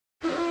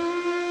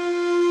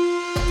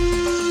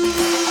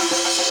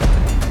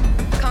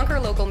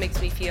makes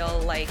me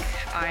feel like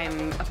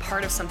I'm a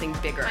part of something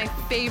bigger. My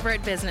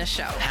favorite business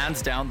show. Hands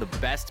down the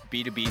best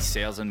B2B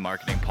sales and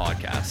marketing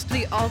podcast.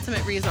 The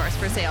ultimate resource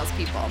for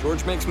salespeople.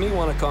 George makes me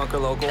want to conquer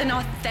local. An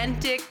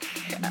authentic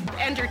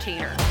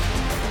entertainer.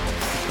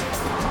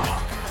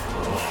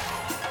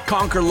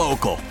 Conquer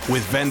Local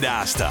with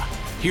Vendasta.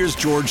 Here's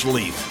George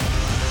Leith.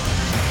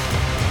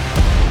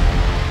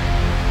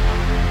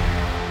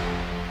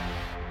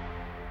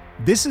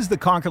 This is the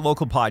Conquer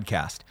Local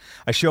podcast,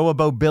 a show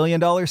about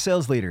billion-dollar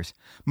sales leaders,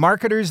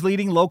 marketers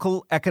leading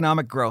local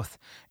economic growth,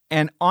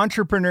 and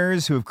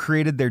entrepreneurs who have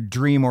created their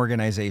dream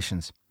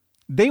organizations.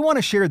 They want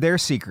to share their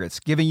secrets,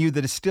 giving you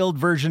the distilled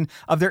version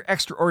of their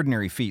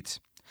extraordinary feats.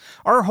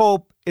 Our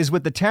hope is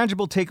with the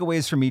tangible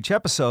takeaways from each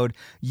episode,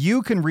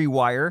 you can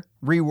rewire,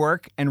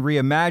 rework, and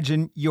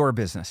reimagine your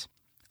business.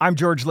 I'm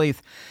George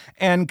Leith,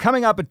 and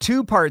coming up a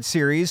two-part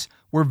series,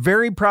 we're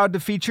very proud to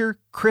feature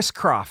Chris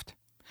Croft.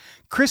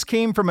 Chris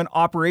came from an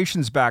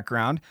operations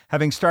background,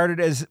 having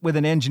started with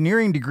an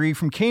engineering degree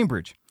from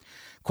Cambridge,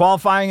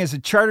 qualifying as a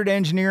chartered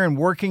engineer and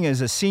working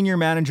as a senior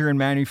manager in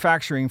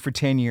manufacturing for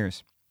 10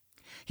 years.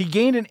 He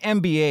gained an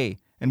MBA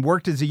and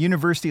worked as a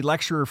university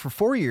lecturer for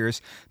 4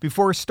 years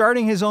before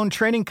starting his own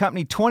training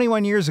company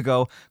 21 years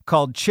ago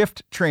called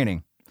Shift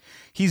Training.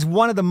 He's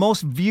one of the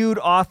most viewed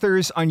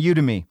authors on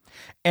Udemy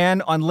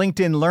and on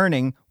LinkedIn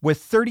Learning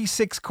with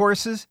 36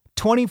 courses,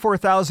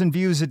 24,000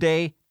 views a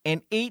day,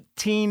 and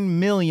 18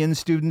 million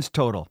students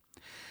total.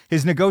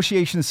 His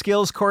negotiation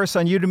skills course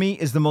on Udemy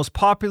is the most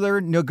popular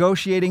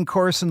negotiating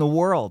course in the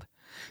world.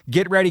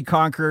 Get ready,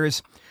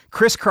 Conquerors.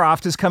 Chris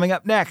Croft is coming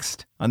up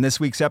next on this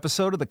week's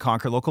episode of the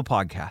Conquer Local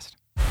podcast.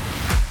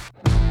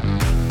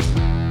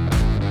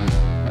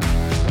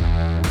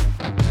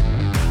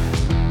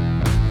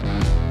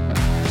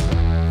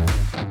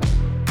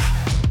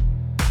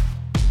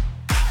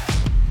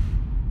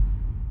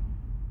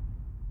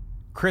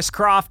 Chris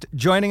Croft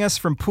joining us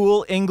from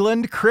Poole,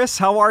 England. Chris,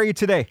 how are you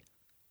today?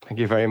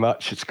 Thank you very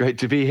much. It's great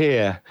to be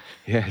here.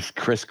 Yes,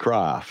 Chris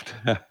Croft.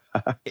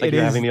 Thank you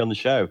for having me on the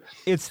show.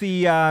 It's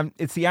the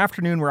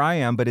afternoon where I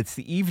am, but it's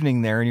the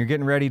evening there, and you're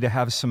getting ready to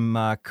have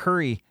some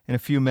curry in a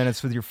few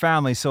minutes with your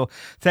family. So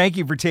thank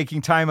you for taking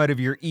time out of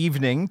your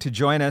evening to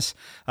join us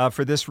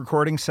for this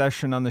recording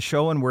session on the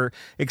show. And we're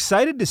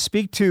excited to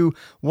speak to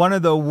one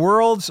of the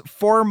world's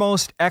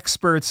foremost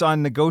experts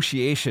on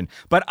negotiation.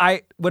 But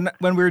when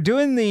we were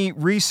doing the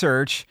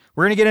research,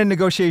 we're going to get into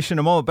negotiation in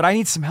a moment, but I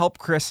need some help,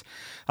 Chris.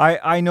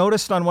 I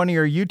noticed on one of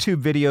your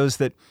YouTube videos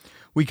that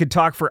we could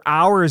talk for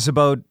hours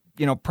about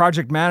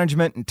project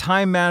management and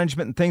time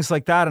management and things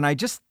like that. And I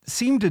just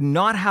seem to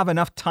not have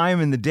enough time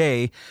in the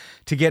day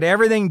to get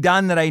everything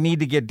done that I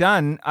need to get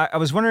done. I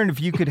was wondering if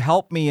you could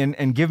help me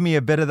and give me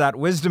a bit of that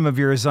wisdom of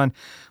yours on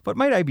what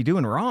might I be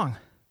doing wrong?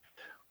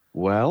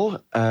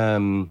 Well,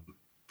 in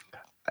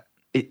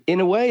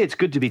a way, it's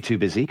good to be too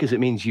busy because it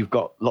means you've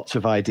got lots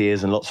of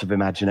ideas and lots of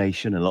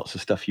imagination and lots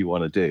of stuff you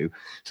want to do.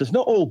 So it's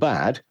not all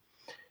bad,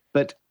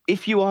 but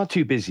if you are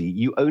too busy,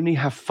 you only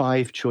have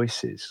 5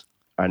 choices.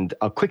 And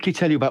I'll quickly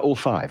tell you about all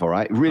 5, all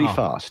right? Really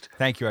fast.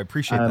 Thank you. I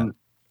appreciate that.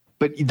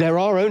 But there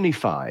are only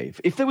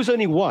 5. If there was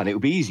only one, it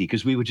would be easy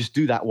because we would just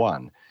do that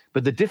one.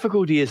 But the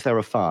difficulty is there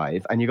are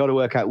 5, and you've got to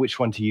work out which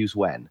one to use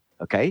when,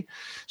 okay?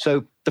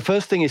 So the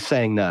first thing is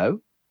saying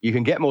no. You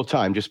can get more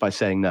time just by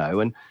saying no.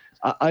 And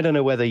I don't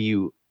know whether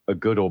you are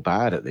good or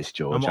bad at this,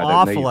 George. I'm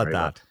awful at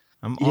that.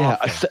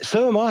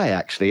 So am I,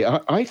 actually.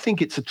 I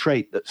think it's a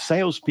trait that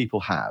salespeople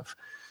have.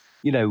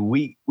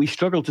 We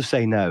struggle to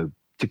say no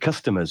to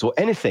customers or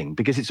anything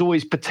because it's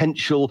always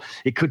potential.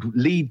 It could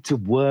lead to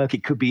work.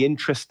 It could be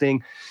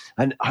interesting.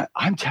 And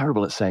I'm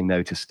terrible at saying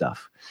no to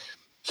stuff.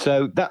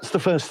 So that's the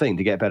first thing,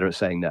 to get better at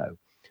saying no.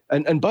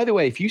 And by the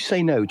way, if you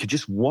say no to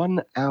just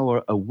 1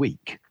 hour a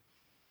week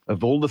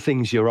of all the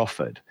things you're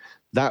offered,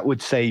 that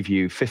would save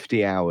you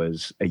 50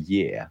 hours a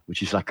year,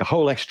 which is like a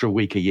whole extra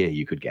week a year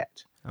you could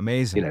get.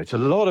 Amazing. It's a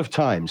lot of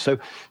time. So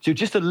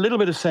just a little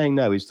bit of saying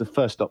no is the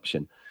first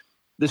option.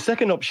 The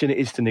second option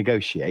is to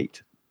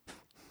negotiate,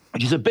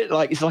 which is a bit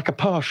like, it's like a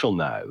partial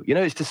no.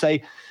 It's to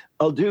say,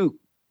 I'll do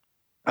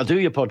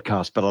your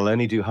podcast, but I'll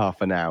only do half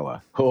an hour.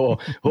 Or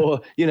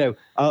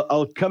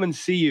I'll come and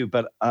see you,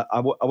 but I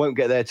won't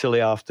get there till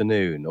the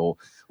afternoon. Or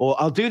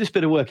I'll do this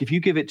bit of work. If you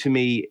give it to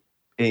me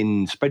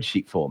in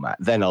spreadsheet format,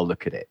 then I'll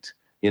look at it.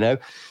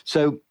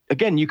 So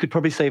again, you could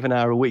probably save an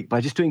hour a week by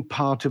just doing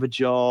part of a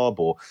job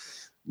or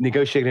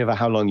negotiating over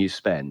how long you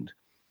spend.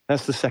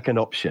 That's the second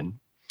option.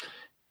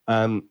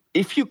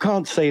 If you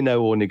can't say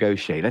no or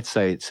negotiate, let's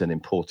say it's an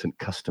important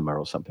customer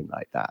or something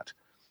like that,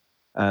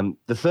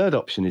 the third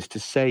option is to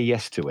say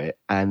yes to it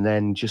and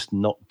then just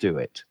not do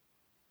it.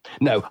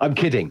 No, I'm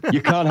kidding.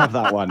 You can't have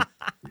that one.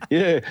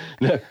 Yeah,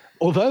 no.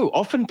 Although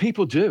often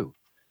people do.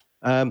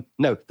 And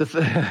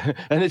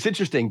it's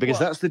interesting because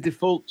that's the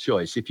default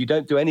choice. If you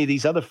don't do any of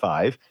these other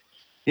 5,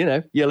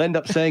 you'll end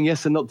up saying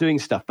yes and not doing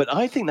stuff. But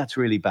I think that's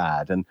really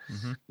bad. And,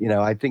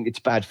 I think it's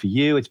bad for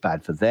you. It's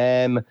bad for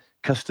them.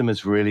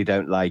 Customers really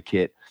don't like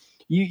it.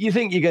 You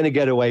think you're going to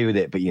get away with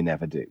it, but you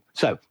never do.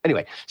 So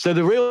anyway,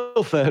 the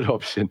real third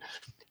option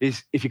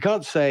is if you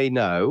can't say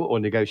no or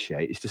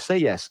negotiate, is to say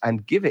yes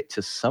and give it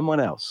to someone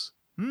else.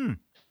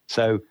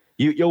 So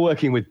you're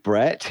working with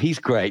Brett. He's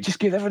great. Just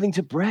give everything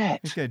to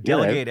Brett. He's going to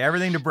delegate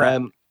everything to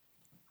Brett.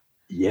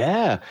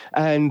 Yeah.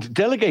 And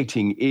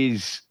delegating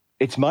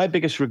it's my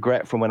biggest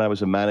regret from when I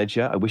was a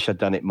manager. I wish I'd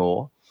done it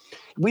more.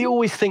 We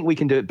always think we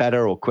can do it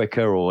better or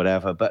quicker or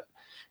whatever. But,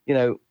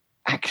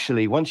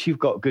 actually, once you've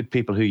got good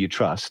people who you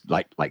trust,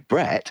 like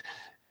Brett,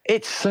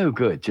 it's so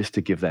good just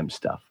to give them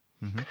stuff.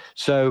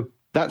 So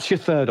that's your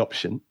third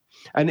option.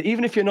 And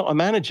even if you're not a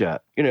manager,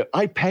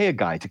 I pay a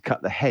guy to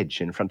cut the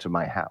hedge in front of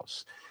my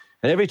house.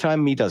 And every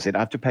time he does it, I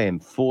have to pay him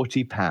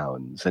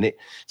 £40. And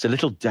it's a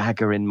little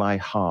dagger in my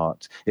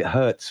heart. It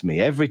hurts me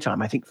every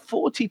time. I think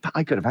 £40,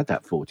 I could have had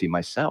that 40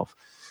 myself.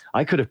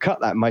 I could have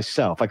cut that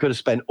myself. I could have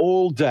spent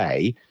all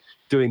day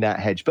doing that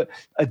hedge. But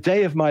a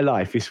day of my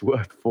life is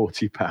worth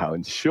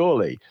 £40,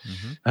 surely.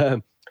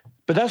 But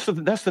that's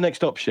the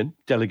next option,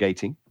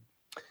 delegating.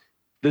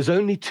 There's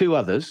only two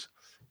others.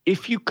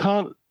 If you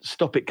can't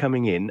stop it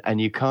coming in and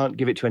you can't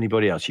give it to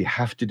anybody else, you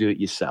have to do it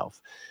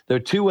yourself. There are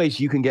two ways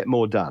you can get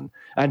more done.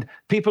 And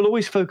people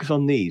always focus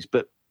on these,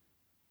 but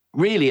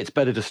really it's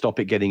better to stop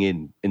it getting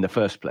in the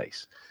first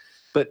place.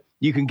 But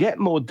you can get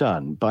more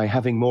done by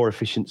having more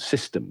efficient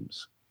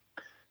systems.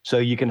 So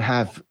you can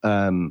have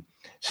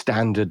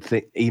standard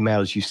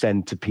emails you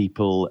send to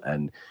people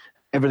and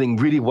everything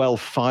really well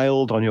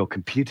filed on your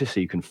computer so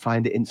you can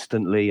find it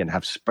instantly and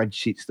have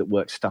spreadsheets that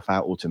work stuff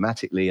out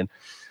automatically. And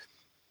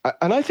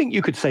I think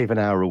you could save an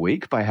hour a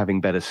week by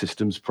having better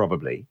systems,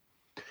 probably.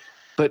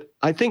 But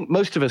I think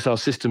most of us, our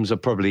systems are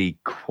probably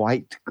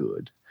quite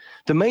good.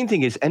 The main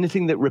thing is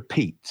anything that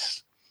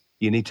repeats,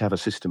 you need to have a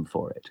system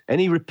for it.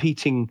 Any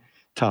repeating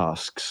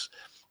tasks,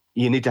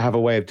 you need to have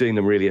a way of doing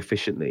them really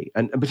efficiently.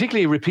 And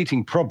particularly a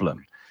repeating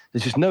problem.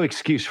 There's just no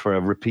excuse for a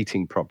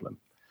repeating problem.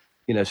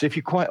 So if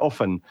you quite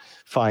often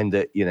find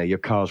that, your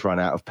car's run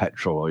out of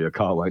petrol or your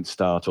car won't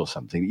start or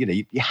something,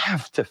 you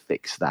have to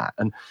fix that.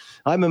 And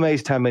I'm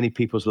amazed how many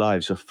people's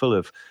lives are full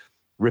of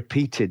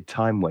repeated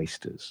time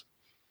wasters.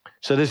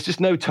 So there's just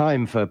no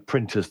time for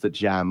printers that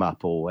jam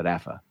up or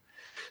whatever.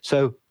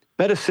 So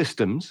better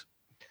systems.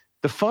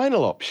 The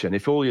final option,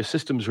 if all your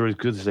systems are as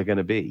good as they're going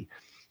to be,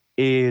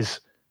 is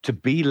to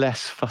be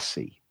less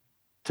fussy,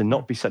 to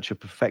not be such a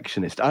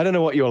perfectionist. I don't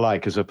know what you're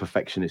like as a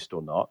perfectionist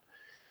or not.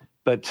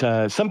 But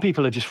some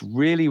people are just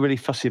really, really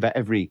fussy about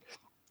every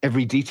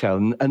detail.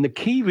 And the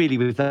key really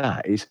with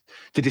that is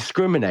to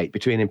discriminate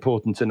between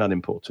important and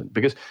unimportant,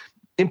 because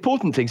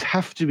important things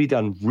have to be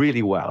done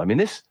really well. I mean,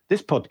 this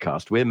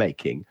podcast we're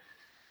making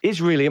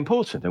is really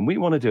important, and we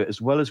want to do it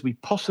as well as we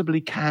possibly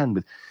can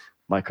with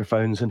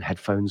microphones and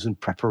headphones and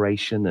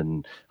preparation.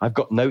 And I've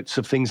got notes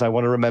of things I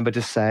want to remember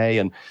to say.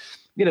 And,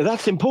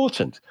 that's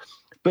important.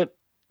 But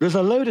there's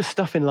a load of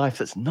stuff in life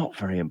that's not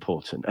very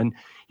important, and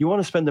you want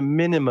to spend the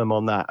minimum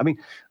on that. I mean,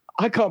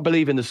 I can't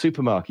believe in the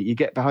supermarket you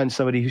get behind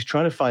somebody who's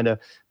trying to find a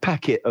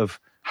packet of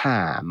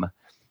ham,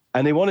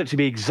 and they want it to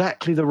be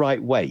exactly the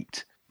right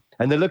weight,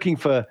 and they're looking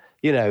for,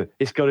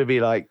 it's got to be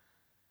like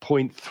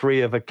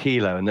 0.3 of a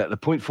kilo, and the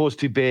 0.4 is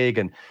too big,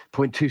 and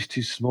 0.2 is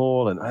too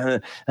small,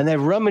 and they're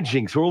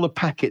rummaging through all the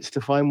packets to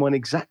find one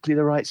exactly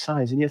the right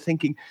size, and you're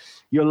thinking,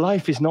 your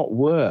life is not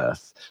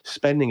worth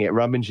spending it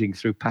rummaging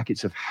through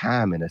packets of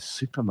ham in a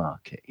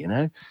supermarket,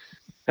 And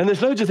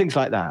there's loads of things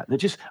like that. They're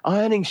just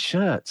ironing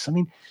shirts. I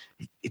mean,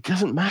 it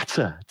doesn't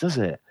matter, does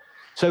it?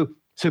 So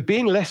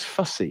being less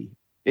fussy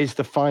is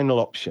the final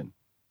option.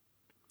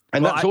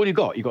 And that's all you've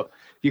got.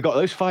 You've got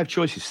those 5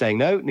 choices: saying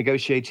no,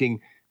 negotiating,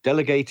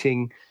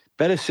 delegating,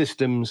 better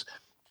systems,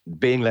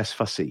 being less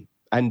fussy.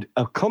 And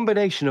a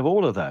combination of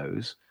all of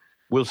those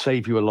will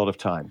save you a lot of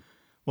time.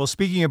 Well,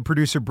 speaking of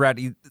producer Brett,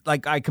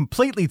 I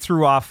completely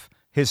threw off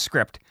his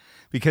script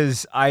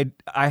because I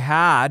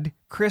had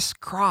Chris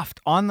Croft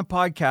on the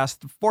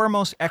podcast, the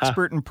foremost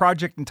expert in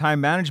project and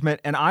time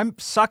management, and I'm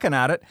sucking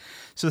at it.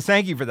 So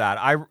thank you for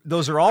that.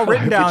 Those are all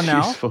written down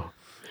now. Useful.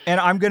 And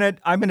I'm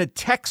gonna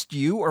text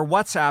you or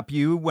WhatsApp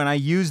you when I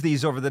use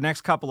these over the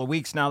next couple of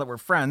weeks now that we're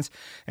friends.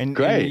 And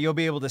you'll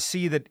be able to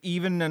see that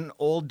even an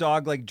old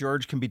dog like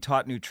George can be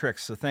taught new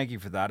tricks. So thank you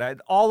for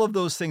that. All of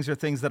those things are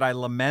things that I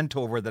lament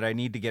over that I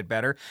need to get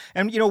better.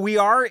 And, we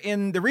are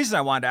in, the reason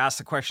I wanted to ask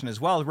the question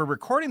as well is we're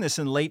recording this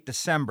in late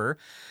December.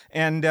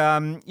 And,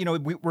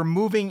 we're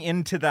moving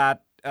into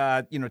that,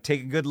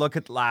 take a good look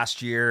at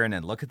last year and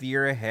then look at the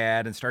year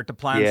ahead and start to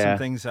plan some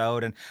things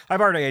out. And I've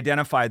already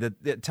identified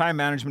that time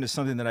management is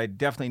something that I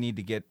definitely need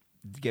to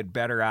get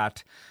better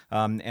at.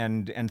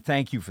 And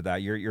thank you for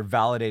that. You're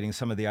validating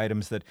some of the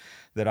items that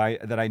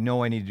I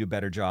know I need to do a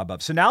better job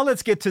of. So now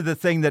let's get to the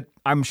thing that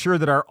I'm sure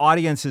that our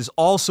audience is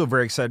also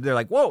very excited. They're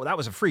like, whoa, that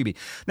was a freebie.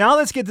 Now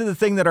let's get to the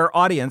thing that our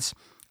audience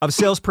of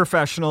sales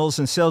professionals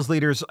and sales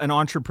leaders and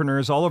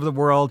entrepreneurs all over the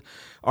world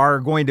are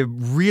going to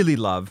really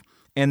love.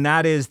 And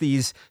that is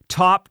these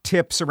top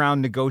tips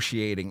around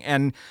negotiating.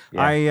 And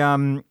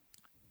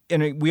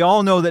and we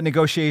all know that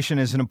negotiation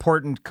is an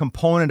important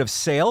component of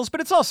sales,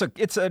 but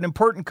it's an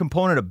important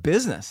component of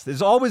business.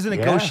 There's always a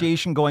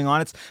negotiation going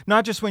on. It's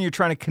not just when you're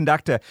trying to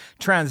conduct a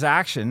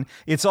transaction.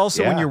 It's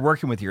also when you're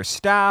working with your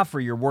staff or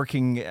you're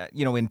working,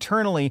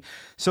 internally.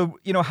 So,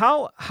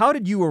 how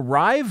did you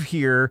arrive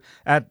here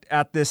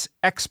at this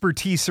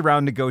expertise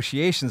around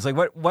negotiations? Like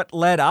what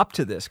led up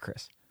to this,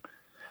 Chris?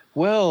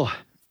 Well,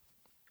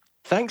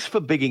 thanks for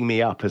bigging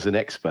me up as an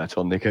expert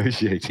on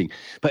negotiating.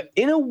 But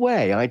in a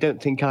way, I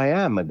don't think I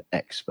am an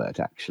expert,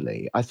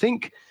 actually. I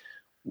think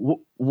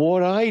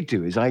what I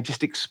do is I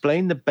just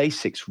explain the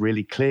basics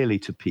really clearly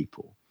to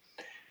people.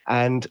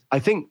 And I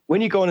think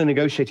when you go on a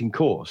negotiating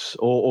course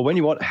or when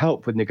you want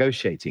help with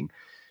negotiating,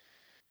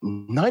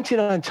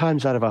 99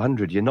 times out of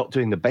 100, you're not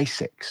doing the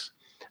basics.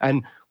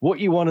 And what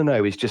you want to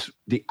know is just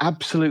the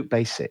absolute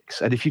basics.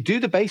 And if you do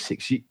the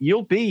basics,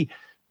 you'll be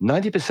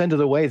 90% of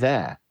the way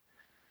there.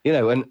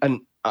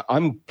 And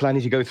I'm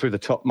planning to go through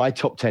my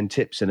top 10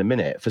 tips in a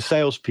minute for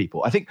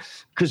salespeople. I think,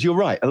 because you're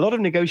right, a lot of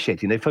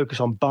negotiating, they focus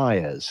on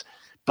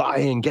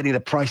buying, getting the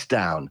price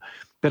down.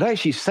 But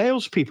actually,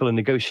 salespeople are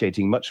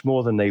negotiating much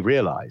more than they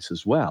realize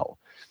as well.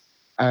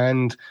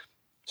 And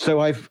so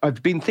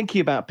I've been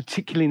thinking about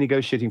particularly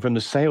negotiating from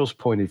the sales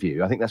point of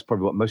view. I think that's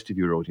probably what most of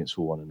your audience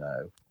will want to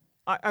know.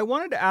 I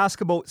wanted to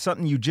ask about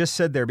something you just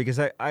said there, because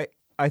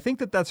I think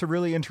that's a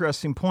really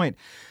interesting point.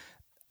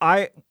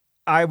 I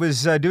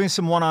was doing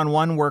some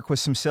one-on-one work with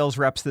some sales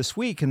reps this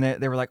week, and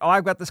they were like,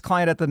 I've got this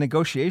client at the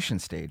negotiation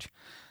stage.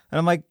 And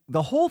I'm like,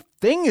 the whole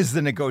thing is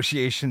the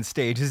negotiation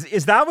stage.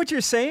 Is that what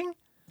you're saying?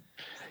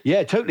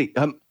 Yeah, totally.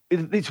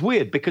 It's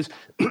weird because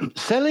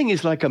selling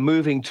is like a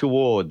moving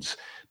towards,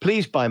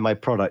 please buy my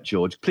product,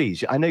 George,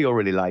 please. I know you'll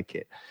really like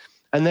it.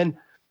 And then,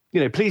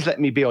 please let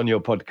me be on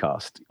your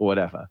podcast or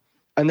whatever.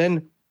 And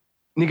then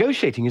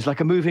negotiating is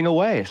like a moving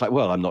away. It's like,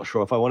 well, I'm not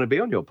sure if I want to be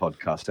on your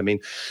podcast. I mean,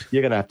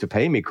 you're going to have to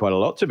pay me quite a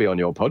lot to be on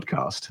your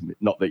podcast.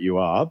 Not that you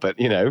are, but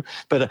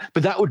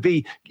that would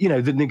be,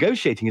 the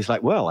negotiating is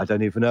like, well, I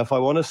don't even know if I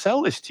want to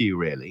sell this to you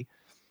really.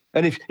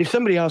 And if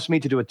somebody asked me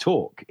to do a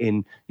talk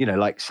in,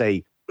 like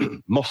say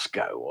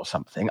Moscow or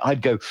something,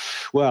 I'd go,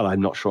 well,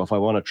 I'm not sure if I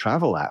want to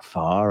travel that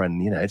far.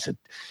 And, it's a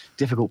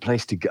difficult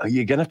place to go.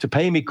 You're going to have to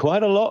pay me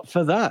quite a lot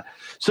for that.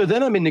 So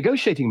then I'm in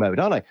negotiating mode,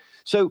 aren't I?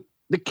 So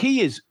the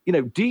key is,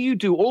 do you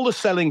do all the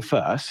selling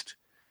first?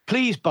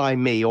 Please buy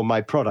me or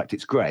my product.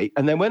 It's great.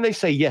 And then when they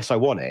say, yes, I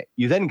want it,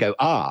 you then go,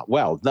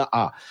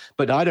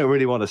 but I don't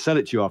really want to sell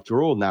it to you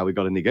after all. Now we've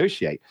got to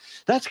negotiate.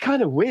 That's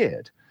kind of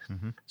weird.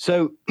 Mm-hmm.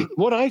 So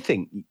what I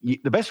think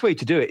the best way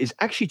to do it is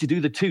actually to do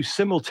the two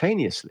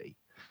simultaneously.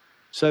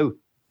 So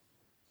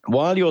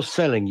while you're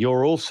selling,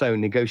 you're also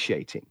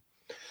negotiating.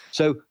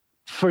 So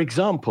for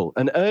example,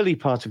 an early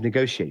part of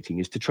negotiating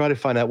is to try to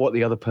find out what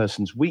the other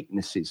person's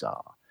weaknesses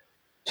are.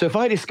 So if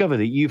I discover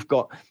that you've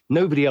got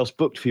nobody else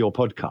booked for your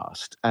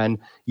podcast and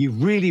you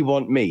really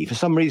want me, for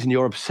some reason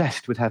you're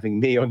obsessed with having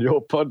me on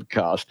your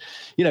podcast,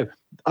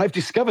 I've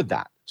discovered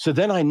that. So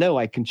then I know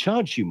I can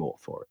charge you more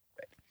for it.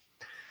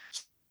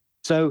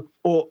 So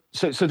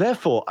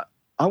therefore,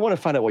 I want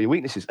to find out what your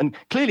weakness is. And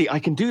clearly I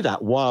can do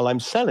that while I'm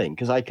selling,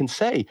 because I can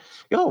say,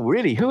 oh,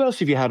 really, who else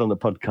have you had on the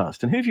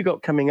podcast? And who have you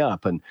got coming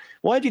up? And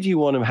why did you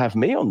want to have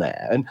me on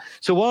there? And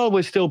so while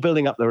we're still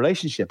building up the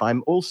relationship,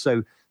 I'm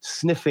also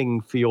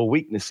sniffing for your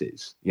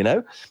weaknesses,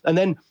 And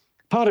then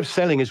part of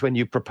selling is when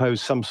you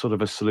propose some sort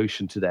of a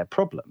solution to their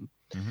problem.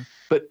 Mm-hmm.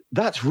 But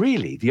that's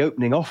really the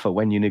opening offer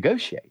when you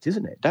negotiate,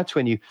 isn't it? That's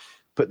when you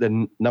put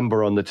the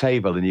number on the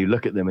table and you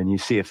look at them and you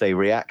see if they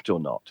react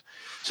or not.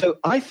 So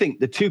I think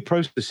the two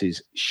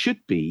processes should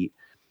be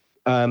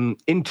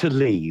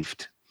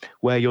interleaved,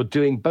 where you're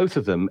doing both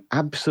of them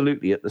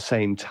absolutely at the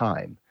same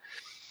time.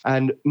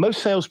 And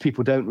most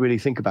salespeople don't really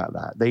think about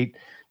that.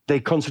 They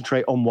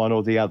concentrate on one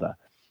or the other.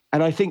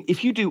 And I think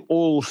if you do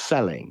all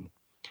selling,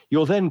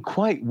 you're then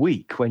quite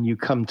weak when you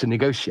come to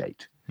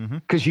negotiate,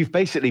 because you've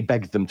basically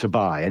begged them to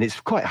buy. And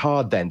it's quite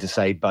hard then to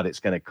say, but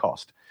it's going to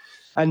cost.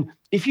 And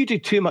if you do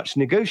too much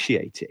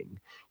negotiating,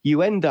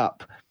 you end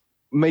up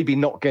maybe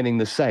not getting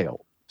the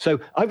sale. So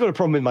I've got a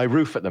problem with my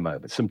roof at the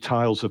moment. Some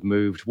tiles have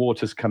moved,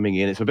 water's coming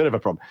in. It's a bit of a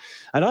problem.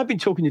 And I've been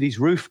talking to these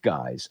roof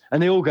guys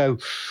and they all go,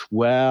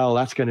 well,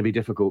 that's going to be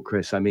difficult,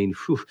 Chris. I mean,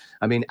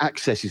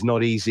 access is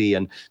not easy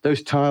and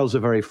those tiles are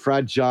very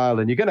fragile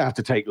and you're going to have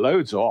to take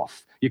loads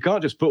off. You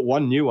can't just put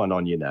one new one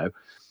on,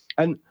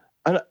 And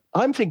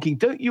I'm thinking,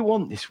 don't you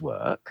want this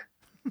work?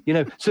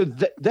 So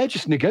they're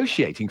just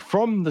negotiating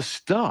from the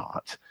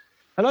start.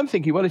 And I'm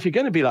thinking, well, if you're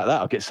going to be like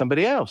that, I'll get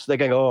somebody else. They're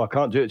going, I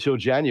can't do it till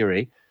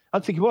January.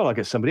 I'm thinking, well, I'll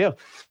get somebody else.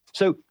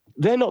 So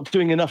they're not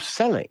doing enough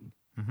selling,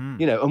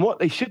 and what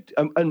they should,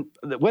 and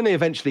when they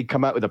eventually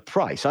come out with a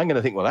price, I'm going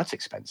to think, well, that's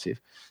expensive.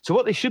 So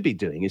what they should be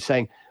doing is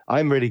saying,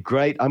 I'm really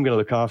great. I'm going to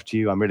look after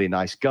you. I'm a really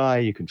nice guy.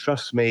 You can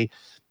trust me.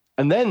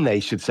 And then they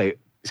should say,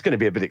 it's going to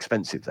be a bit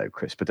expensive though,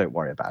 Chris, but don't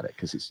worry about it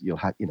because you'll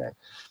have,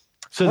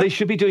 So they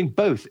should be doing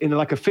both in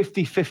like a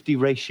 50-50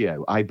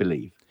 ratio, I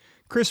believe.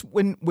 Chris,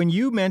 when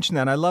you mention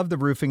that, I love the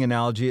roofing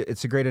analogy.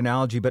 It's a great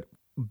analogy, but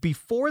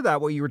before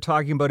that, what you were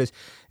talking about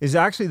is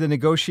actually the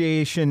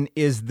negotiation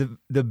is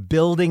the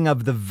building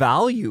of the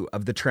value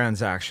of the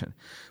transaction,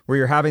 where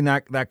you're having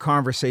that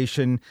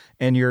conversation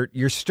and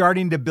you're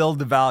starting to build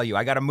the value.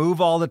 I got to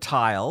move all the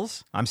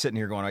tiles. I'm sitting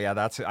here going, oh yeah,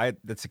 that's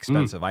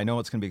expensive. I know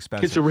it's going to be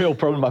expensive. It's a real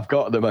problem I've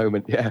got at the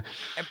moment. Yeah,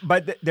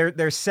 but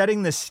they're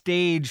setting the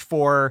stage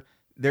for.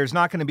 There's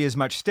not going to be as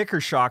much sticker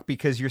shock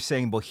because you're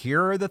saying, well,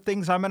 here are the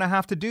things I'm going to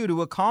have to do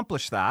to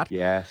accomplish that.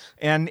 Yes.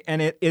 And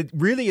it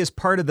really is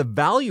part of the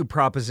value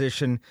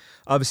proposition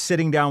of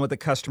sitting down with the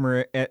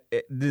customer,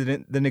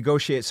 the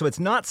negotiate. So it's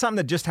not something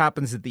that just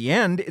happens at the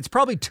end. It's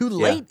probably too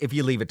late if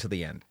you leave it to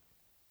the end.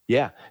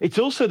 Yeah. It's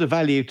also the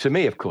value to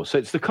me, of course. So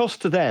it's the cost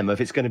to them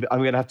if it's going to be, I'm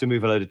going to have to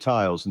move a load of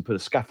tiles and put a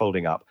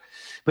scaffolding up.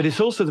 But it's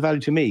also the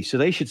value to me. So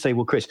they should say,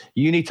 well, Chris,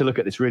 you need to look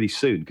at this really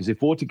soon, because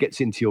if water gets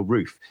into your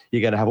roof,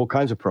 you're going to have all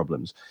kinds of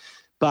problems.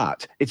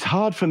 But it's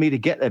hard for me to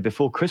get there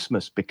before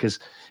Christmas because,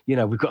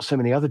 we've got so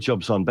many other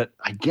jobs on. But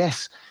I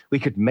guess we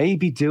could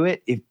maybe do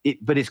it,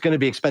 but it's going to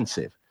be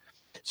expensive.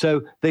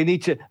 So they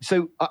need to.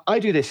 So I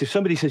do this. If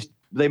somebody says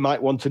they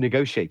might want a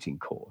negotiating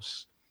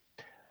course,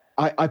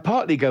 I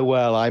partly go,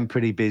 well, I'm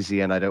pretty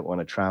busy and I don't want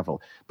to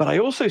travel. But I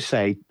also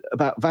say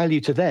about value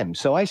to them.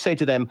 So I say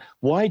to them,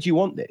 why do you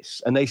want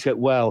this? And they say,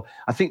 well,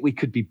 I think we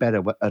could be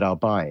better at our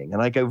buying.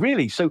 And I go,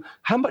 really? So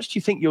how much do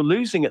you think you're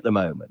losing at the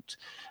moment?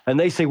 And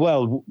they say,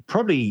 well,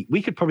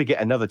 we could probably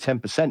get another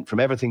 10% from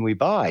everything we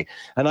buy.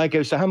 And I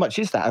go, so how much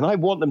is that? And I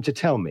want them to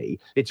tell me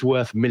it's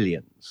worth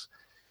millions.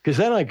 Because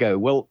then I go,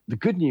 well, the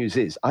good news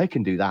is I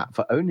can do that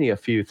for only a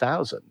few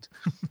thousand.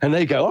 And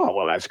they go, oh,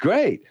 well, that's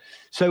great.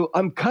 So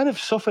I'm kind of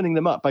softening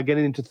them up by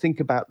getting them to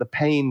think about the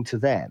pain to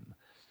them.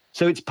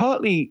 So it's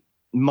partly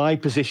my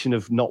position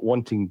of not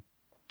wanting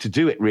to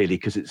do it really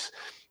because it's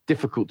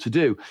difficult to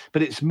do,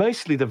 but it's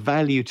mostly the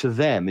value to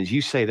them, as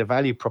you say, the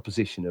value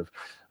proposition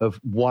of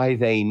why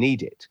they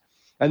need it.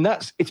 And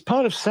it's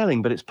part of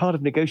selling, but it's part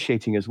of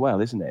negotiating as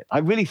well, isn't it? I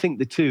really think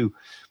the two,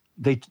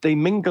 they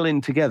mingle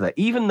in together,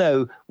 even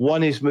though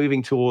one is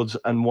moving towards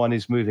and one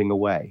is moving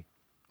away.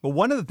 Well,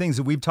 one of the things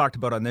that we've talked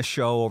about on this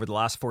show over the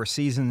last 4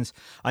 seasons,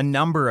 a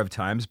number of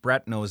times,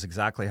 Brett knows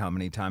exactly how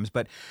many times,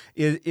 but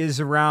is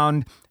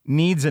around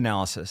needs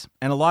analysis.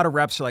 And a lot of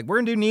reps are like, we're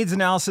going to do needs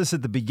analysis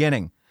at the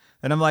beginning.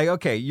 And I'm like,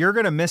 okay, you're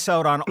going to miss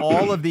out on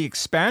all of the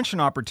expansion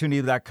opportunity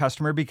of that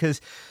customer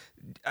because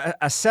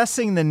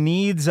assessing the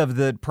needs of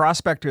the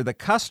prospect or the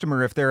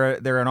customer, if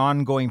they're an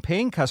ongoing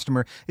paying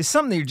customer, is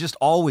something that you're just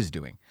always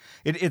doing.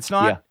 It's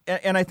not,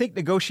 and I think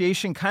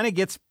negotiation kind of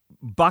gets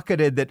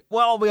bucketed that,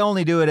 well, we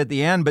only do it at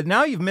the end, but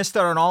now you've missed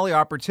out on all the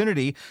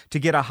opportunity to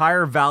get a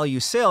higher value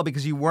sale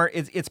because you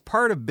weren't, it's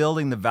part of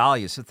building the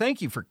value. So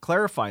thank you for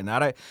clarifying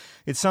that.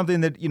 It's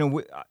something that,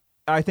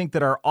 I think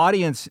that our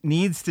audience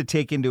needs to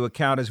take into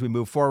account as we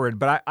move forward.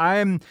 But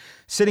I'm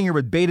sitting here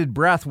with bated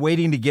breath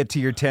waiting to get to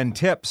your 10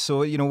 tips.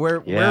 So, where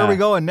are we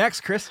going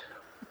next, Chris?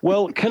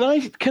 Well, can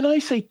I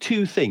say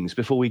 2 things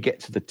before we get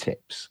to the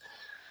tips?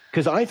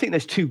 Because I think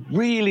there's 2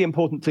 really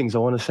important things I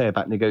want to say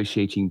about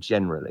negotiating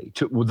generally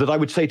that I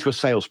would say to a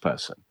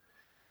salesperson.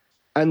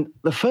 And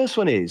the first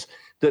one is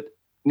that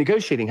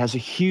negotiating has a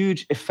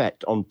huge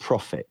effect on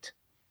profit.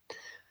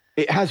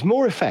 It has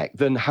more effect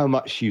than how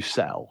much you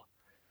sell.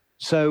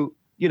 So,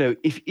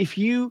 if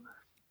you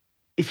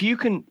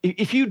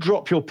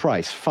drop your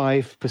price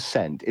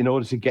 5% in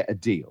order to get a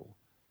deal,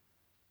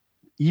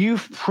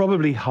 you've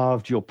probably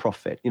halved your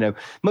profit.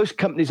 Most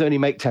companies only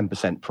make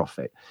 10%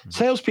 profit.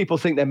 Salespeople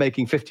think they're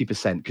making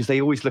 50% because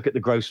they always look at the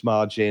gross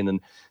margin and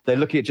they're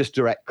looking at just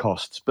direct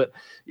costs. But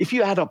if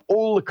you add up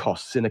all the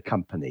costs in a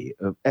company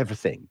of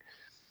everything,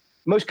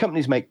 most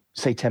companies make,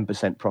 say,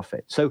 10%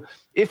 profit. So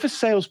if a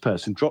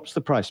salesperson drops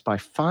the price by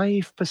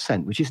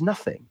 5%, which is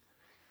nothing,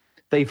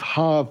 they've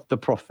halved the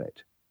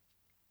profit.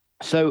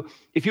 So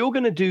if you're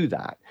going to do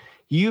that,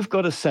 you've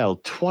got to sell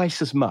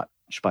twice as much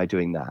by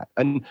doing that.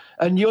 And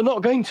you're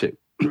not going to.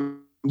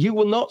 You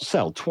will not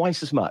sell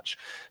twice as much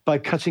by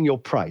cutting your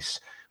price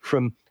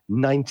from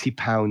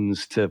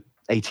 £90 to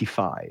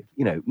 85.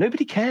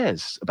 Nobody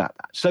cares about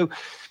that.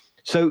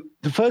 So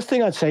the first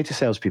thing I'd say to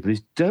salespeople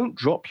is don't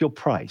drop your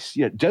price.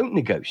 Don't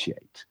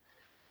negotiate.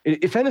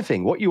 If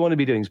anything, what you want to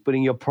be doing is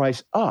putting your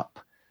price up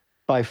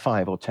by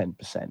 5 or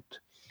 10%.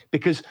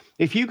 Because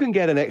if you can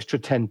get an extra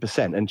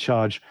 10% and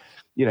charge,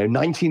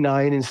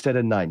 99 instead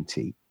of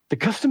 90, the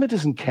customer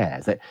doesn't care.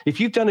 That if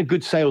you've done a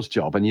good sales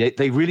job and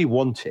they really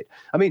want it.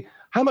 I mean,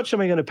 how much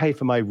am I going to pay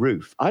for my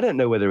roof? I don't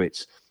know whether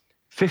it's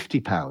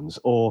 £50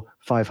 or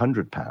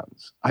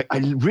 £500.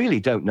 I really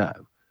don't know.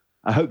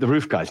 I hope the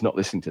roof guy's not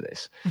listening to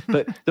this.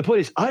 But the point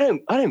is, I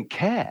don't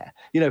care.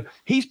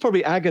 He's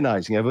probably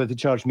agonizing over whether to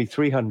charge me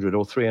 300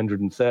 or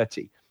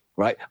 330,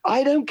 right?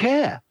 I don't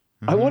care.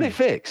 I want it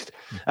fixed.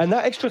 And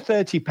that extra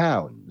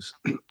 £30,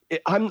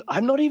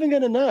 I'm not even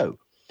going to know.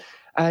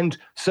 And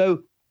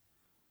so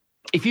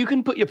if you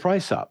can put your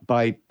price up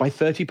by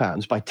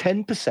 £30, by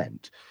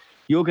 10%,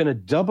 you're going to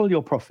double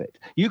your profit.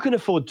 You can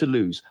afford to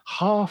lose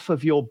half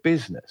of your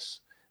business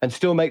and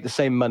still make the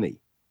same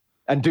money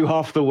and do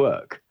half the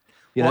work.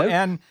 You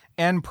know?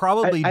 And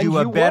probably And do you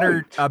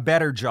won't. a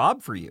better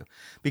job for you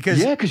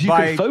because because you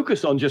can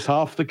focus on just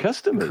half the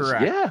customers.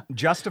 Correct. Yeah.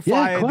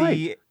 Justify quite.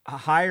 the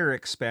higher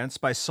expense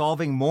by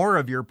solving more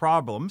of your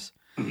problems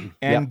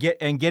and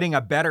getting a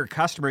better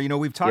customer. You know,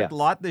 we've talked a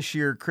lot this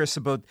year, Chris,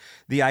 about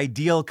the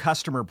ideal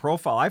customer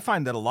profile. I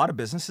find that a lot of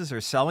businesses are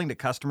selling to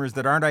customers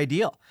that aren't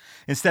ideal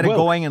instead of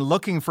going and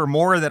looking for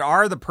more that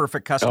are the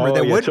perfect customer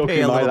that would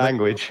pay a little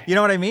language. bit. You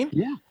know what I mean?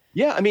 Yeah.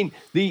 Yeah. I mean,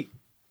 the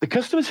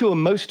customers who are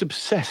most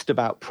obsessed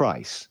about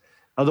price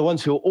are the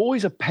ones who are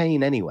always a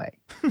pain anyway.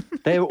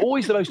 They're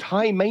always the most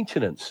high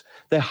maintenance.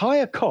 They're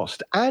higher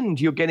cost and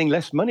you're getting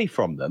less money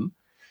from them.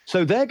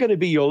 So they're going to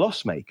be your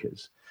loss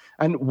makers.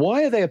 And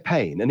why are they a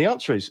pain? And the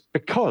answer is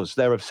because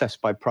they're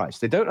obsessed by price.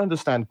 They don't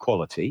understand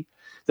quality.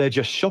 They're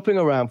just shopping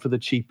around for the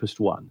cheapest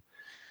one.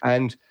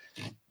 And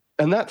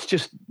that's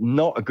just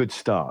not a good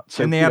start.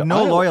 So, and they have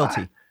no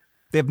loyalty.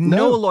 They have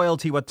no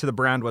loyalty to the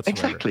brand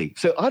whatsoever. Exactly.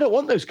 So I don't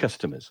want those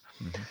customers.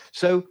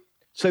 Mm-hmm.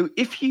 So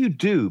if you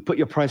do put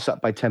your price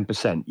up by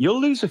 10%, you'll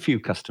lose a few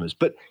customers,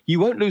 but you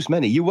won't lose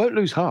many. You won't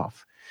lose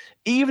half.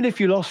 Even if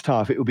you lost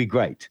half, it would be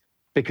great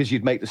because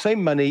you'd make the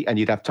same money and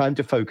you'd have time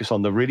to focus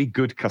on the really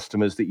good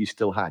customers that you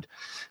still had.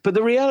 But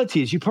the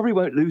reality is you probably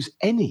won't lose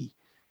any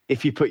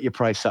if you put your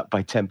price up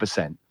by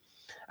 10%,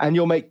 and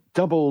you'll make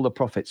double the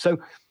profit. So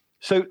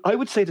I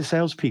would say to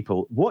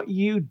salespeople, what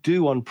you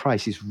do on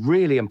price is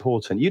really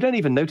important. You don't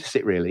even notice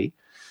it really,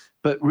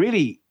 but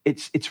really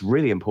it's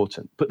really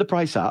important. Put the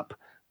price up.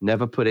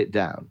 Never put it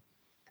down.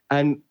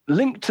 And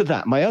linked to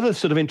that, my other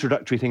sort of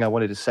introductory thing I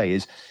wanted to say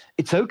is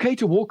it's okay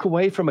to walk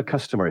away from a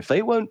customer. If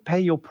they won't pay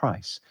your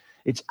price,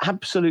 it's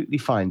absolutely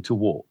fine to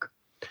walk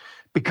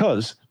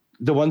because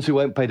the ones who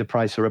won't pay the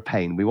price are a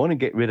pain. We want to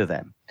get rid of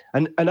them.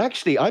 And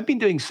actually, I've been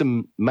doing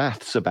some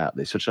maths about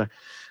this, which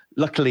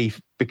luckily,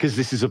 because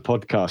this is a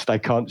podcast, I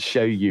can't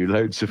show you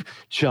loads of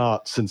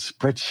charts and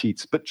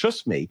spreadsheets. But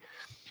trust me,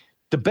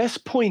 the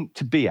best point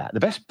to be at,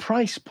 the best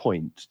price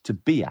point to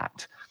be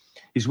at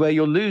is where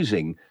you're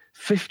losing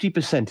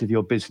 50% of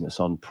your business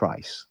on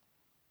price.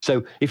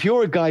 So if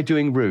you're a guy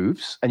doing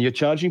roofs and you're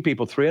charging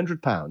people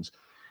 £300,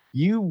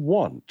 you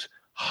want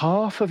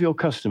half of your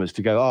customers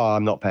to go, oh,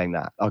 I'm not paying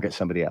that. I'll get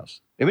somebody else.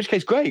 In which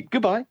case, great,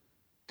 goodbye.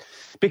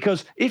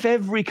 Because if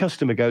every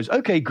customer goes,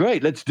 okay,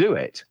 great, let's do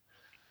it.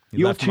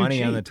 You left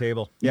money on the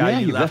table. Yeah,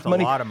 you left a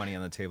lot of money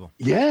on the table.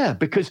 Yeah,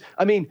 because,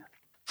 I mean,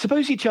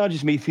 suppose he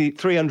charges me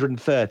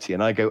 $330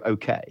 and I go,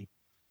 okay.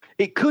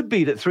 It could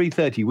be that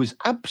 $330 was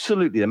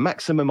absolutely the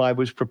maximum I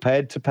was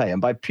prepared to pay.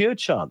 And by pure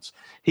chance,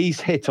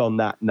 he's hit on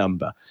that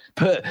number.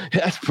 But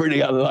that's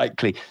pretty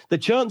unlikely. The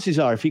chances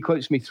are, if he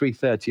quotes me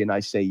 $330 and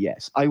I say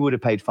yes, I would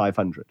have paid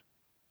 $500.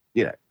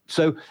 You know,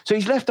 so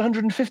he's left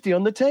 $150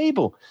 on the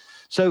table.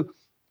 So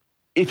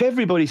if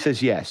everybody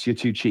says yes, you're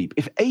too cheap.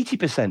 If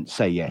 80%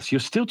 say yes, you're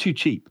still too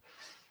cheap.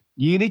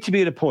 You need to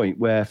be at a point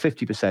where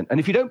 50%. And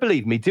if you don't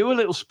believe me, do a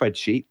little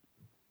spreadsheet.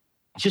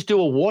 Just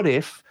do a what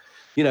if.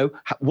 You know,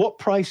 what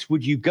price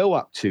would you go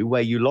up to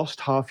where you lost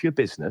half your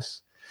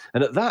business?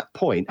 And at that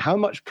point, how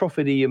much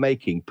profit are you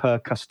making per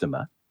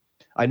customer?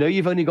 I know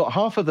you've only got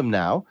half of them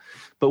now,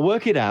 but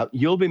work it out.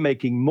 You'll be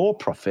making more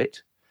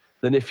profit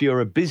than if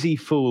you're a busy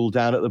fool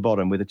down at the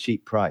bottom with a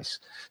cheap price.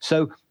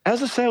 So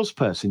as a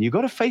salesperson, you've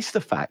got to face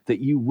the fact that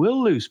you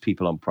will lose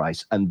people on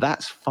price, and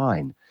that's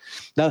fine.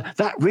 Now,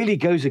 that really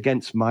goes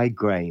against my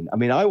grain. I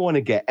mean, I want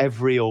to get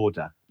every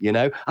order, you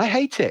know. I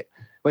hate it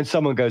when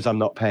someone goes, I'm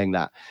not paying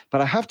that. But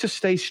I have to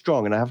stay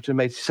strong and I have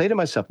to say to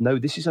myself, no,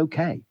 this is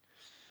okay,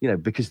 you know,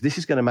 because this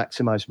is going to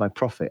maximize my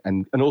profit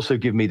and also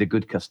give me the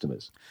good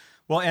customers.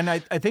 Well, and I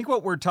think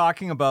what we're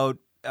talking about,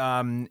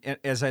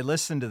 as I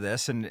listen to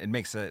this, and it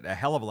makes a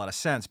hell of a lot of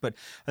sense, but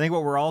I think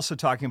what we're also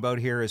talking about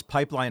here is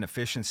pipeline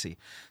efficiency.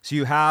 So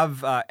you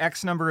have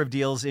X number of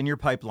deals in your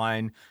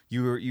pipeline.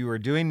 You are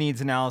doing needs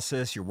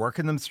analysis. You're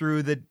working them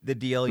through the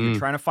deal. You're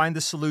trying to find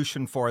the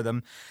solution for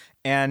them.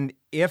 And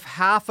if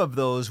half of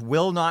those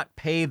will not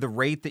pay the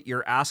rate that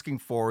you're asking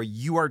for,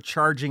 you are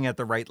charging at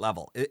the right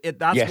level.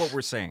 That's what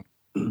we're saying.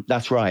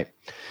 That's right.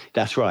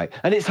 That's right.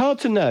 And it's hard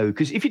to know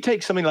because if you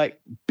take something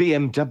like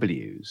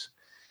BMWs,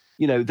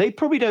 you know, they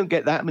probably don't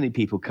get that many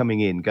people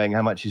coming in going,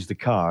 how much is the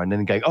car? And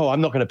then going, oh,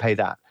 I'm not going to pay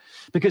that.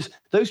 Because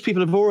those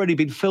people have already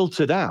been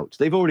filtered out.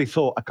 They've already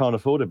thought, I can't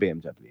afford a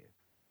BMW.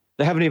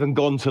 They haven't even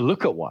gone to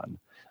look at one.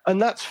 And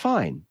that's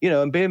fine, you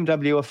know, and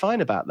BMW are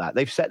fine about that.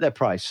 They've set their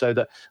price so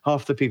that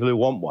half the people who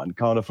want one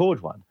can't afford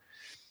one.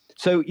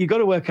 So you've got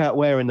to work out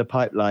where in the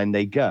pipeline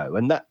they go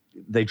and that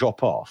they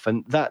drop off.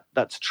 And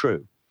that's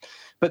true.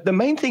 But the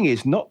main thing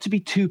is not to be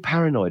too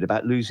paranoid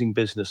about losing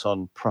business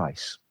on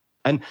price.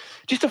 And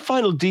just a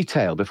final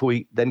detail before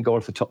we then go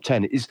on to the top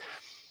 10 is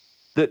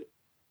that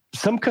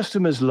some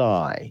customers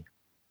lie.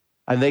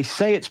 And they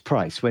say it's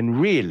price when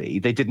really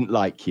they didn't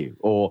like you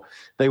or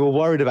they were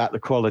worried about the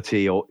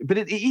quality.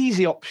 But the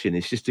easy option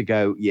is just to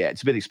go, yeah,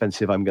 it's a bit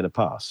expensive. I'm going to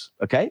pass.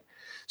 Okay.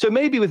 So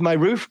maybe with my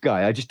roof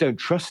guy, I just don't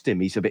trust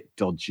him. He's a bit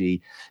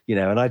dodgy, you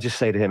know, and I just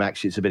say to him,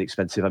 actually, it's a bit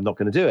expensive. I'm not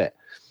going to do it.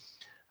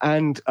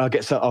 And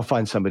I'll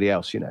find somebody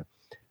else, you know.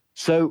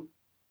 So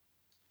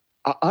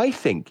I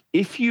think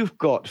if you've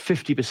got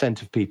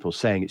 50% of people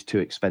saying it's too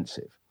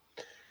expensive,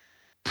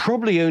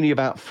 probably only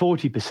about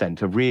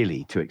 40% are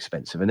really too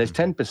expensive, and there's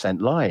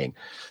 10% lying.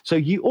 So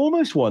you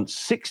almost want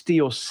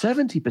 60 or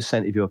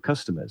 70% of your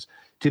customers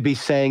to be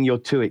saying you're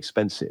too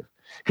expensive,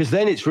 because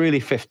then it's really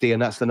 50,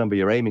 and that's the number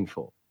you're aiming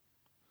for.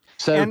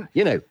 So,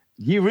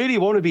 you really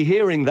want to be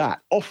hearing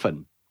that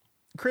often.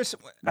 Chris,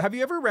 have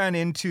you ever ran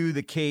into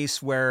the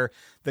case where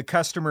the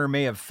customer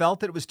may have felt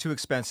that it was too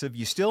expensive,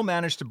 you still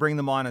managed to bring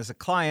them on as a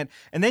client,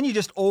 and then you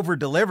just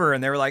over-deliver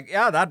and they were like,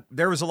 that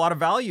there was a lot of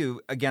value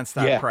against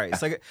that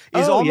price? Like,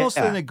 is almost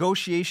the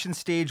negotiation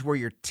stage where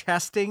you're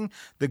testing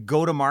the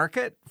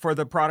go-to-market for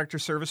the product or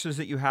services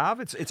that you have?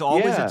 It's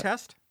always a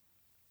test?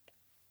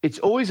 It's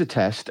always a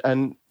test.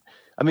 And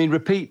I mean,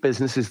 repeat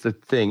business is the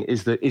thing,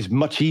 is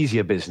much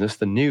easier business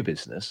than new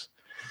business.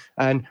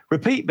 And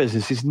repeat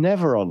business is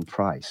never on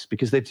price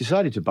because they've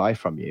decided to buy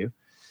from you.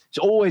 It's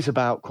always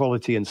about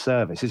quality and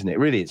service, isn't it?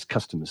 Really, it's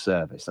customer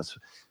service. That's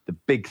the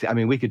big thing. I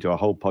mean, we could do a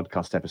whole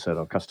podcast episode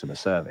on customer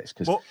service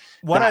because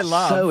that's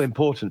so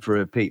important for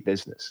repeat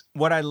business.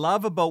 What I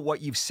love about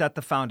what you've set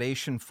the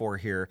foundation for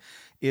here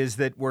is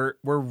that we're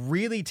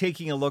really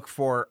taking a look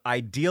for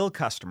ideal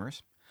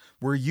customers.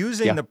 We're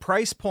using the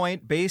price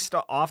point based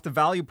off the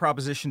value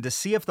proposition to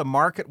see if the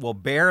market will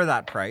bear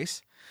that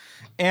price.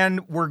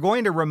 And we're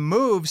going to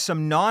remove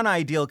some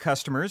non-ideal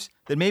customers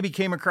that maybe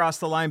came across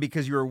the line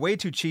because you were way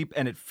too cheap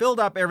and it filled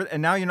up everything,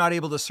 and now you're not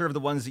able to serve the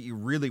ones that you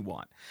really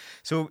want.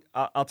 So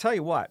I'll tell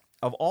you what,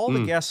 of all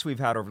the guests we've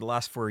had over the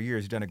last 4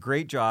 years, you've done a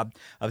great job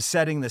of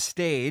setting the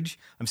stage.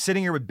 I'm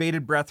sitting here with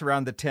bated breath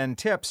around the 10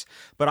 tips,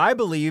 but I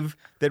believe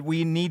that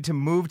we need to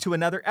move to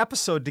another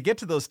episode to get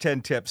to those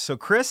 10 tips. So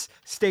Chris,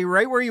 stay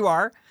right where you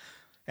are.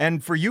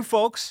 And for you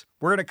folks,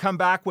 we're going to come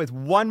back with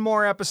one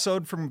more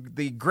episode from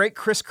the great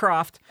Chris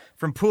Croft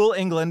from Poole,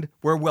 England,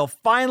 where we'll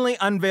finally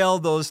unveil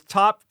those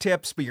top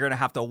tips, but you're going to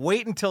have to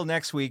wait until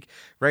next week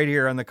right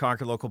here on the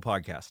Conquer Local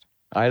podcast.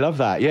 I love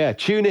that. Yeah,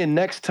 tune in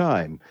next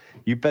time.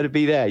 You better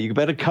be there. You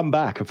better come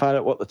back and find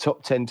out what the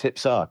top 10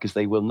 tips are, because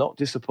they will not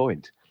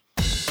disappoint.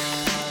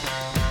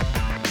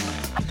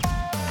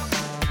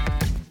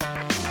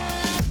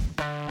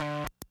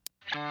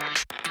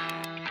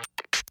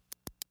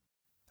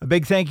 A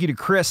big thank you to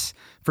Chris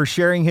for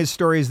sharing his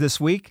stories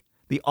this week.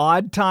 The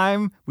odd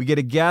time we get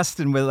a guest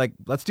and we're like,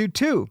 let's do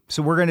 2.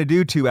 So we're going to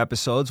do 2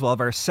 episodes. We'll have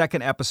our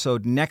second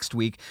episode next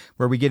week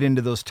where we get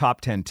into those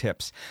top 10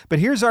 tips. But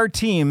here's our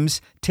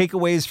team's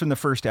takeaways from the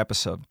first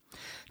episode.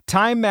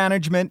 Time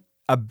management,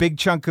 a big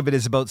chunk of it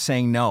is about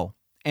saying no.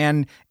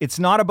 And it's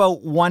not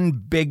about one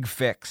big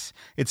fix.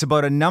 It's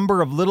about a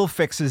number of little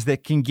fixes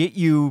that can get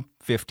you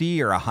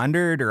 50 or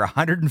 100 or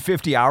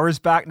 150 hours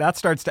back. That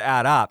starts to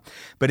add up.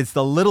 But it's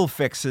the little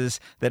fixes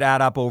that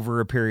add up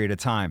over a period of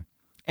time.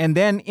 And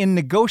then in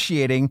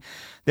negotiating,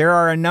 there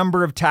are a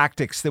number of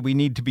tactics that we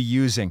need to be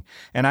using.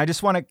 And I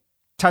just want to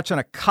touch on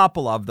a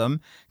couple of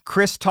them.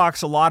 Chris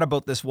talks a lot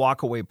about this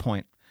walkaway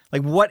point.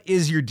 Like, what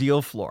is your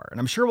deal floor? And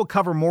I'm sure we'll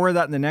cover more of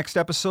that in the next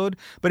episode,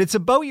 but it's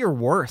about your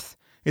worth.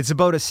 It's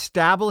about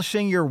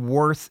establishing your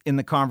worth in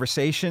the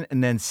conversation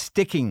and then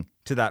sticking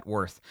to that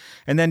worth.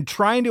 And then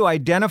trying to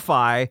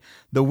identify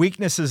the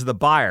weaknesses of the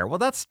buyer. Well,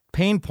 that's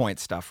pain point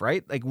stuff,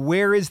 right? Like,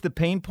 where is the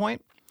pain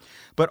point?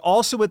 But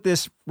also with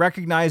this,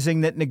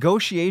 recognizing that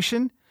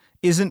negotiation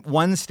isn't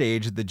one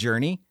stage of the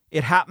journey.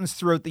 It happens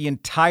throughout the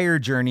entire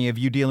journey of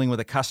you dealing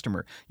with a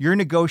customer. You're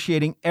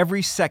negotiating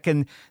every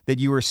second that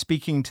you are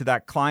speaking to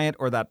that client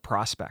or that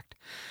prospect.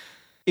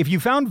 If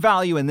you found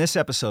value in this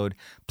episode,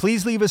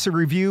 please leave us a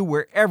review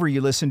wherever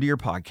you listen to your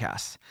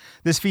podcasts.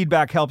 This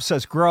feedback helps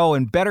us grow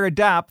and better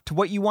adapt to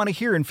what you want to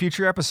hear in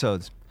future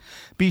episodes.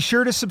 Be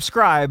sure to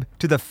subscribe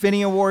to the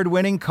Finney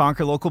Award-winning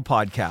Conquer Local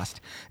podcast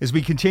as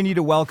we continue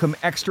to welcome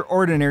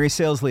extraordinary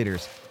sales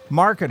leaders,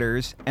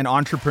 marketers, and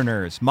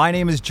entrepreneurs. My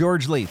name is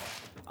George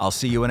Leith. I'll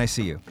see you when I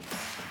see you.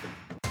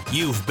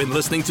 You've been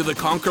listening to the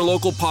Conquer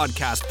Local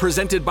podcast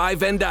presented by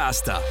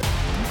Vendasta.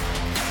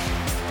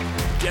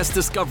 Guest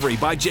discovery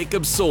by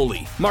Jacob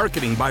Soley.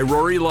 Marketing by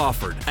Rory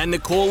Lawford and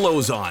Nicole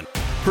Lozon.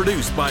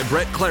 Produced by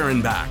Brett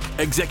Clarenbach.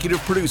 Executive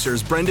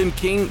producers Brendan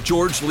King,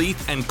 George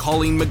Leith, and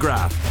Colleen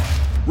McGrath.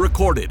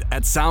 Recorded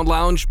at Sound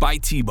Lounge by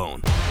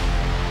T-Bone.